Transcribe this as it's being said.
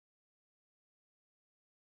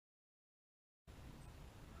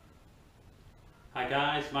Hi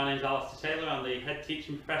guys, my name is Alastair Taylor. I'm the head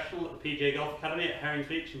teaching professional at the PGA Golf Academy at Herrings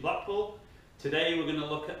Reach in Blackpool. Today we're going to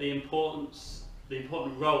look at the important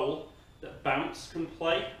role that bounce can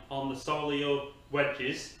play on the sole of your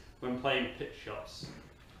wedges when playing pitch shots.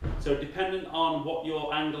 So depending on what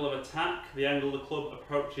your angle of attack, the angle the club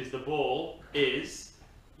approaches the ball is,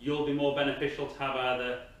 you'll be more beneficial to have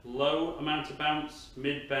either low amount of bounce,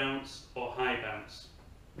 mid bounce or high bounce.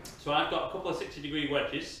 So I've got a couple of 60-degree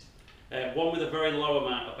wedges. One with a very low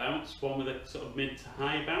amount of bounce, one with a sort of mid to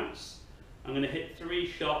high bounce. I'm going to hit 3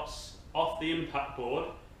 shots off the impact board,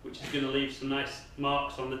 which is going to leave some nice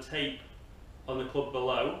marks on the tape on the club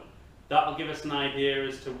below. That will give us an idea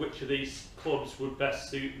as to which of these clubs would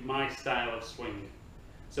best suit my style of swing.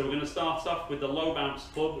 So we're going to start off with the low bounce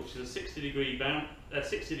club, which is a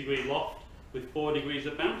 60-degree loft with 4 degrees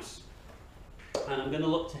of bounce. And I'm going to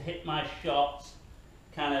look to hit my shot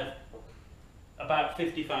kind of about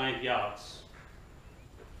 55 yards.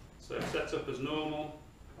 So set up as normal,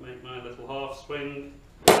 make my little half swing,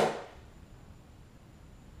 and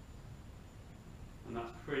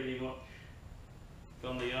that's pretty much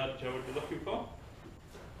on the yardage I would be looking for.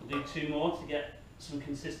 I'll do 2 more to get some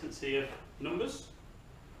consistency of numbers.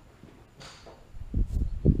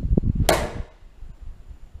 And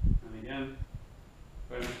again,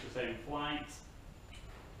 very much the same flight,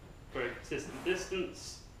 very consistent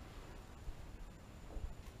distance.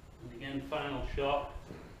 And again, final shot.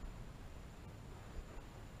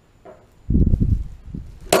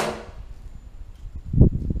 And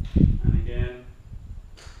again,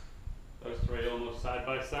 those 3 almost side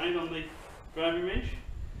by side on the driving range.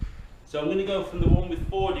 So I'm going to go from the one with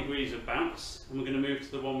 4 degrees of bounce, and we're going to move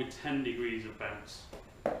to the one with 10 degrees of bounce.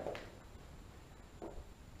 So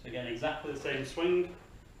again, exactly the same swing,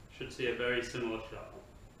 should see a very similar shot.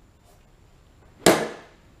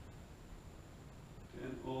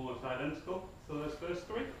 Almost identical to those first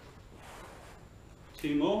 3.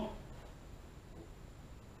 2 more.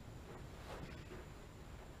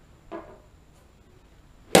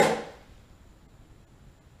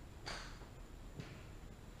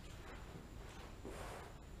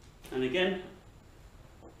 And again,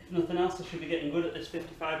 if nothing else, I should be getting good at this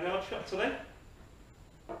 55-yard shot today.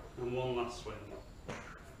 And 1 last swing.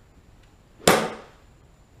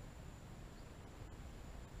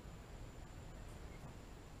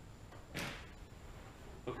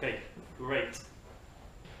 Okay, great.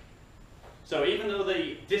 So even though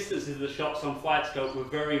the distances of the shots on flight scope were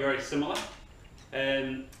very, very similar,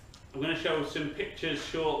 I'm going to show some pictures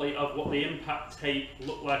shortly of what the impact tape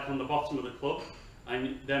looked like on the bottom of the club,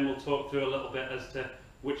 and then we'll talk through a little bit as to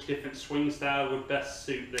which different swing style would best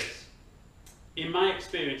suit this. In my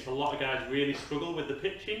experience, a lot of guys really struggle with the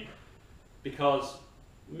pitching because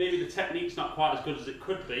maybe the technique's not quite as good as it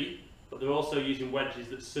could be, but they're also using wedges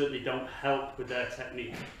that certainly don't help with their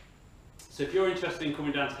technique. So if you're interested in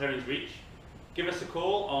coming down to Herrings Reach, give us a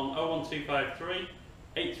call on 01253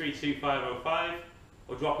 832 505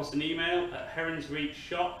 or drop us an email at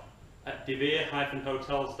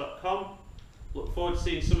herringsreachshop@devere-hotels.com. Look forward to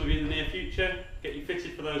seeing some of you in the near future, get you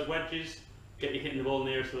fitted for those wedges, get you hitting the ball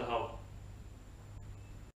nearest to the hole.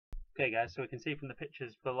 Okay guys, so we can see from the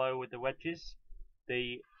pictures below with the wedges,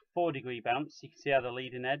 the 4-degree bounce, you can see how the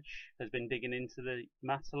leading edge has been digging into the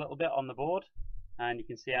mat a little bit on the board, and you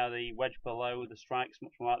can see how the wedge below the strike's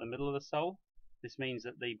much more out the middle of the sole. This means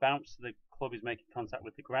that the bounce of the club is making contact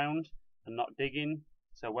with the ground and not digging,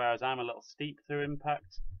 so whereas I'm a little steep through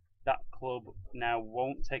impact, that club now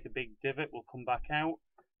won't take a big divot, will come back out.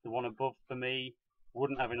 The one above for me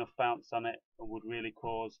wouldn't have enough bounce on it and would really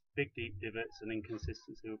cause big deep divots and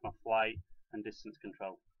inconsistency with my flight and distance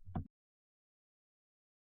control.